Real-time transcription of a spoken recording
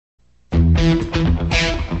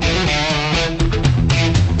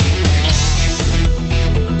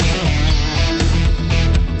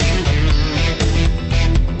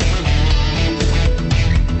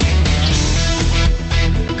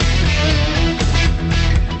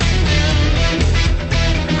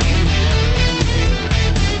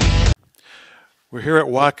We're here at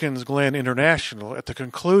Watkins Glen International at the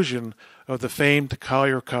conclusion of the famed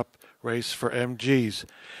Collier Cup Race for MGs.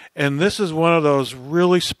 And this is one of those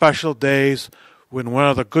really special days when one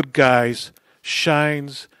of the good guys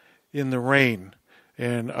shines in the rain.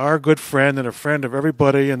 And our good friend and a friend of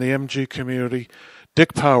everybody in the MG community,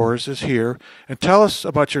 Dick Powers, is here. And tell us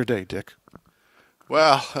about your day, Dick.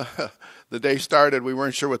 Well, the day started, we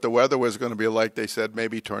weren't sure what the weather was going to be like. They said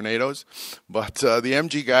maybe tornadoes. But the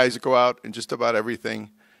MG guys go out in just about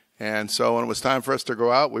everything. And so when it was time for us to go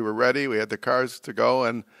out, we were ready. We had the cars to go,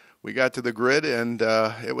 and we got to the grid, and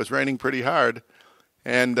it was raining pretty hard.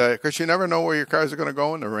 And of course, you never know where your cars are going to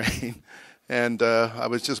go in the rain. And I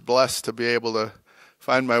was just blessed to be able to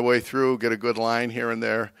find my way through, get a good line here and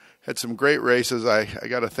there. Had some great races. I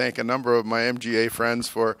got to thank a number of my MGA friends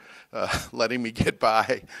for letting me get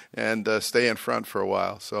by and stay in front for a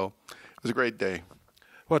while. So it was a great day.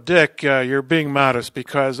 Well, Dick, you're being modest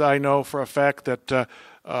because I know for a fact that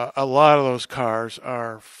a lot of those cars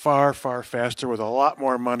are far, far faster with a lot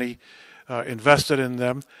more money invested in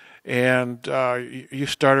them. And you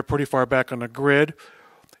started pretty far back on the grid,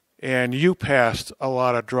 and you passed a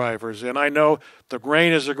lot of drivers. And I know the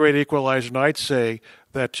rain is a great equalizer, and I'd say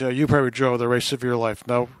that you probably drove the race of your life.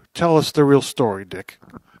 Now, tell us the real story, Dick.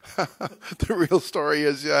 The real story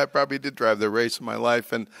is, I probably did drive the race of my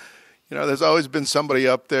life. And, you know, there's always been somebody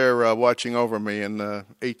up there watching over me in the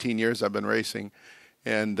 18 years I've been racing.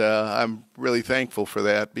 And I'm really thankful for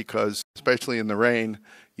that because, especially in the rain,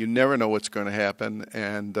 you never know what's going to happen.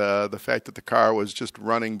 And the fact that the car was just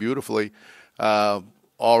running beautifully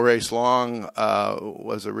all race long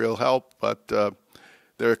was a real help. But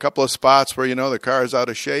there are a couple of spots where, you know, the car is out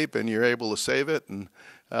of shape and you're able to save it. And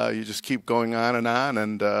you just keep going on.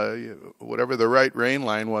 And whatever the right rain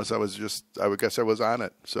line was, I would guess I was on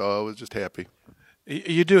it. So I was just happy.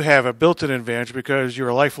 You do have a built-in advantage because you're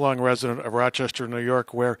a lifelong resident of Rochester, New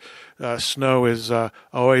York, where snow is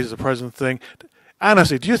always the present thing.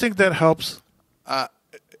 Honestly, do you think that helps?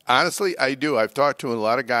 Honestly, I do. I've talked to a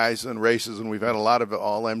lot of guys in races, and we've had a lot of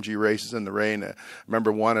all-MG races in the rain. I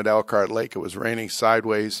remember one at Elkhart Lake. It was raining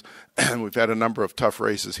sideways, and we've had a number of tough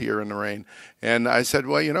races here in the rain. And I said,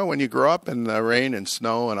 well, you know, when you grow up in the rain and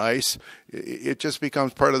snow and ice, it just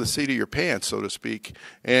becomes part of the seat of your pants, so to speak,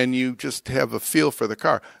 and you just have a feel for the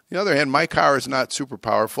car. On the other hand, my car is not super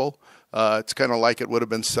powerful. It's kind of like it would have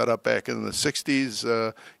been set up back in the 60s,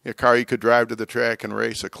 a car you could drive to the track and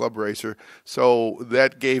race, a club racer. So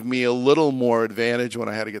that gave me a little more advantage when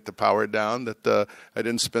I had to get the power down, that I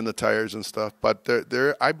didn't spin the tires and stuff. But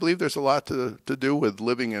I believe there's a lot to do with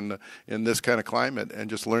living in this kind of climate and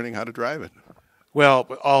just learning how to drive it. Well,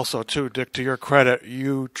 but also, too, Dick, to your credit,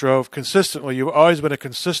 you drove consistently. You've always been a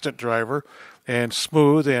consistent driver and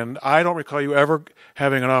smooth, and I don't recall you ever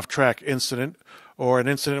having an off-track incident or an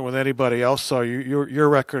incident with anybody else, so your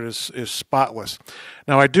record is spotless.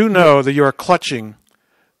 Now, I do know that you are clutching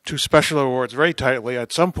two special awards very tightly.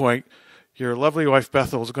 At some point, your lovely wife,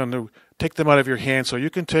 Bethel, is going to take them out of your hand so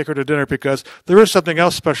you can take her to dinner because there is something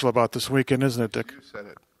else special about this weekend, isn't it, Dick? You said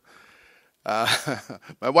it.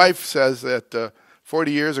 My wife says that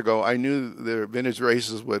 40 years ago, I knew the vintage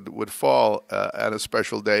races would fall at a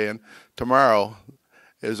special day, and tomorrow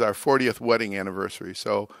is our 40th wedding anniversary.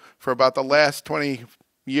 So for about the last 20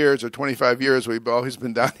 years or 25 years, we've always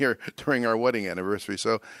been down here during our wedding anniversary.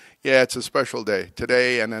 So, yeah, it's a special day.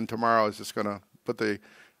 Today and then tomorrow is just going to put the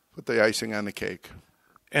icing on the cake.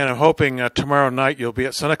 And I'm hoping tomorrow night you'll be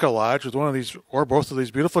at Seneca Lodge with one of these or both of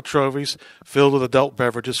these beautiful trophies filled with adult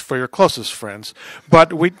beverages for your closest friends.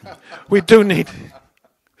 But we do need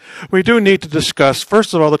to discuss,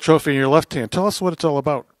 first of all, the trophy in your left hand. Tell us what it's all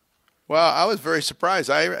about. Well, I was very surprised.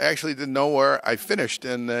 I actually didn't know where I finished,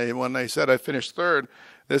 and when they said I finished third,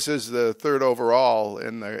 this is the third overall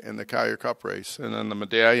in the Collier Cup race, and then the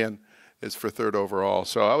medallion is for third overall.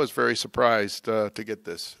 So I was very surprised to get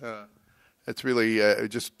this. It's really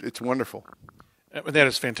it's wonderful. That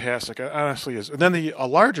is fantastic. It honestly is. And then a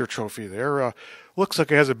larger trophy there looks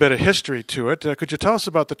like it has a bit of history to it. Could you tell us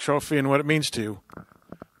about the trophy and what it means to you?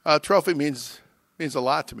 Trophy means a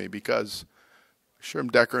lot to me because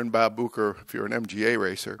Sherm Decker and Bob Bucher, if you're an MGA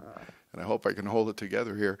racer, and I hope I can hold it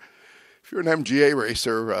together here, if you're an MGA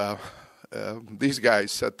racer, these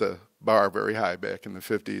guys set the bar very high back in the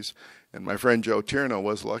 50s. And my friend Joe Tierno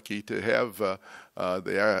was lucky to have the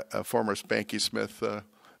former Spanky Smith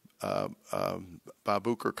Bob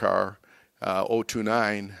Bucher car,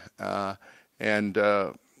 029, and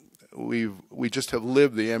we just have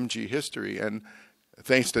lived the MG history. And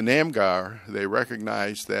thanks to NAMGAR, they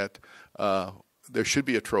recognize that there should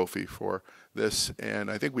be a trophy for this,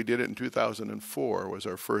 and I think we did it in 2004 was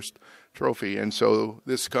our first trophy. And so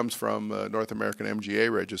this comes from North American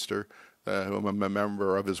MGA Register, whom I'm a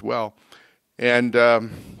member of as well. And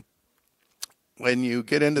when you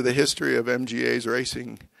get into the history of MGA's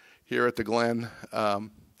racing here at the Glen,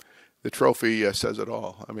 the trophy says it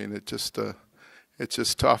all. I mean, it's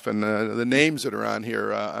just tough. And the names that are on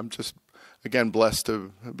here, I'm just, again, blessed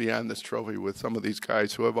to be on this trophy with some of these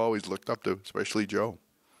guys who I've always looked up to, especially Joe.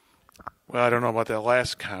 Well, I don't know about that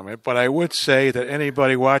last comment, but I would say that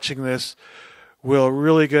anybody watching this will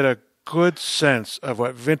really get a good sense of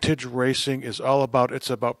what vintage racing is all about. It's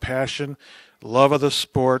about passion, love of the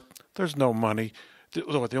sport. There's no money.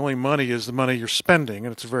 The only money is the money you're spending,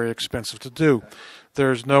 and it's very expensive to do.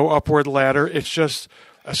 There's no upward ladder. It's just,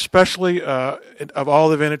 especially of all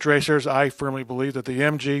the vintage racers, I firmly believe that the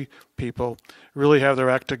MG people really have their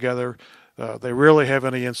act together. They rarely have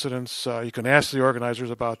any incidents. You can ask the organizers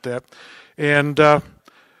about that. And,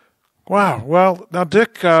 wow. Well, now,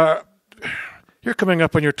 Dick, you're coming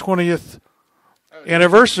up on your 20th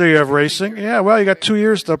anniversary of racing. Yeah, well, you got 2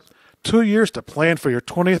 years to plan for your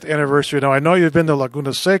 20th anniversary. Now, I know you've been to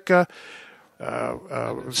Laguna Seca,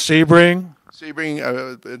 Sebring.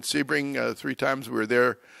 Sebring 3 times. We were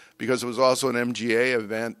there because it was also an MGA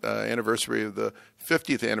event, anniversary of the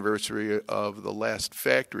 50th anniversary of the last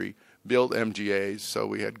factory built MGAs. So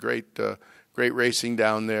we had great racing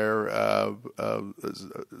down there.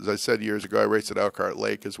 As I said years ago, I raced at Elkhart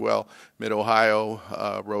Lake as well.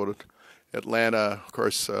 Mid-Ohio, rode Atlanta, of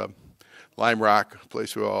course, Lime Rock, a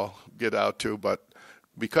place we all get out to. But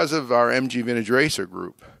because of our MG Vintage Racer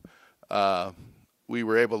group, we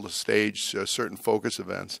were able to stage certain focus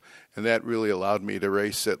events, and that really allowed me to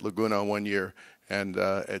race at Laguna 1 year and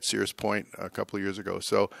at Sears Point a couple of years ago.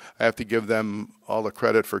 So I have to give them all the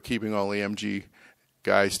credit for keeping all the MG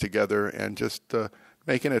guys together and just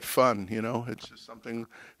making it fun. You know, it's just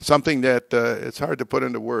something that it's hard to put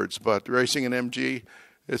into words. But racing an MG,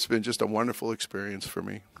 it's been just a wonderful experience for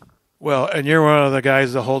me. Well, and you're one of the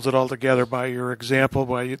guys that holds it all together by your example,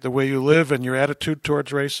 by the way you live and your attitude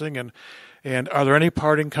towards racing. And are there any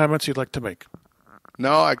parting comments you'd like to make?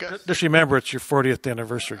 No, I guess. Just remember, it's your 40th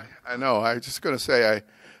anniversary. I know. I was just going to say,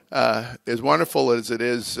 as wonderful as it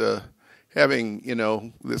is having,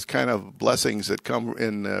 this kind of blessings that come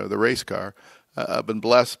in the race car, I've been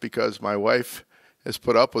blessed because my wife has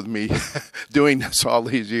put up with me doing this all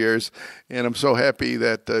these years, and I'm so happy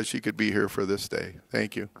that she could be here for this day.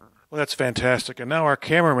 Thank you. Well, that's fantastic. And now our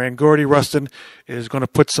cameraman, Gordy Rustin, is going to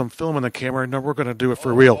put some film in the camera, and we're going to do it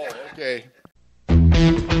for real. Okay.